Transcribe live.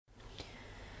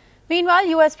Meanwhile,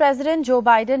 US President Joe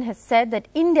Biden has said that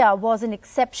India was an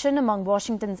exception among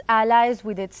Washington's allies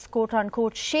with its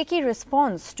quote-unquote shaky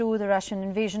response to the Russian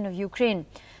invasion of Ukraine.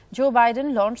 Joe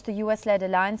Biden launched the US-led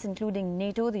alliance including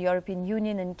NATO, the European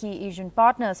Union and key Asian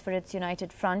partners for its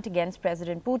united front against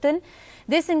President Putin.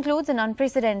 This includes an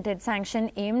unprecedented sanction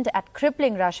aimed at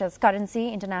crippling Russia's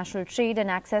currency, international trade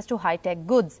and access to high-tech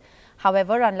goods.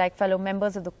 However, unlike fellow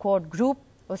members of the Quad group,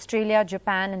 Australia,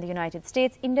 Japan and the United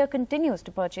States, India continues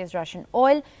to purchase Russian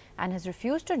oil and has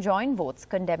refused to join votes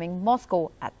condemning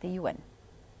Moscow at the UN.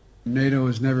 NATO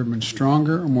has never been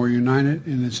stronger or more united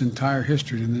in its entire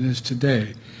history than it is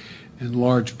today, in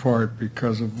large part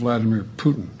because of Vladimir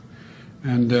Putin.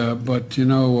 But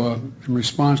in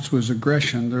response to his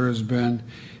aggression,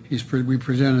 we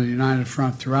presented a united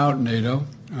front throughout NATO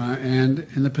and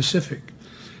in the Pacific.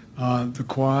 The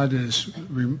Quad is,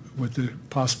 with the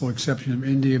possible exception of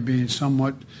India being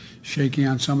somewhat shaky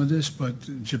on some of this, but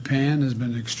Japan has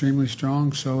been extremely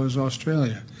strong, so has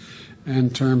Australia, in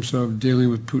terms of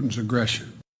dealing with Putin's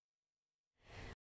aggression.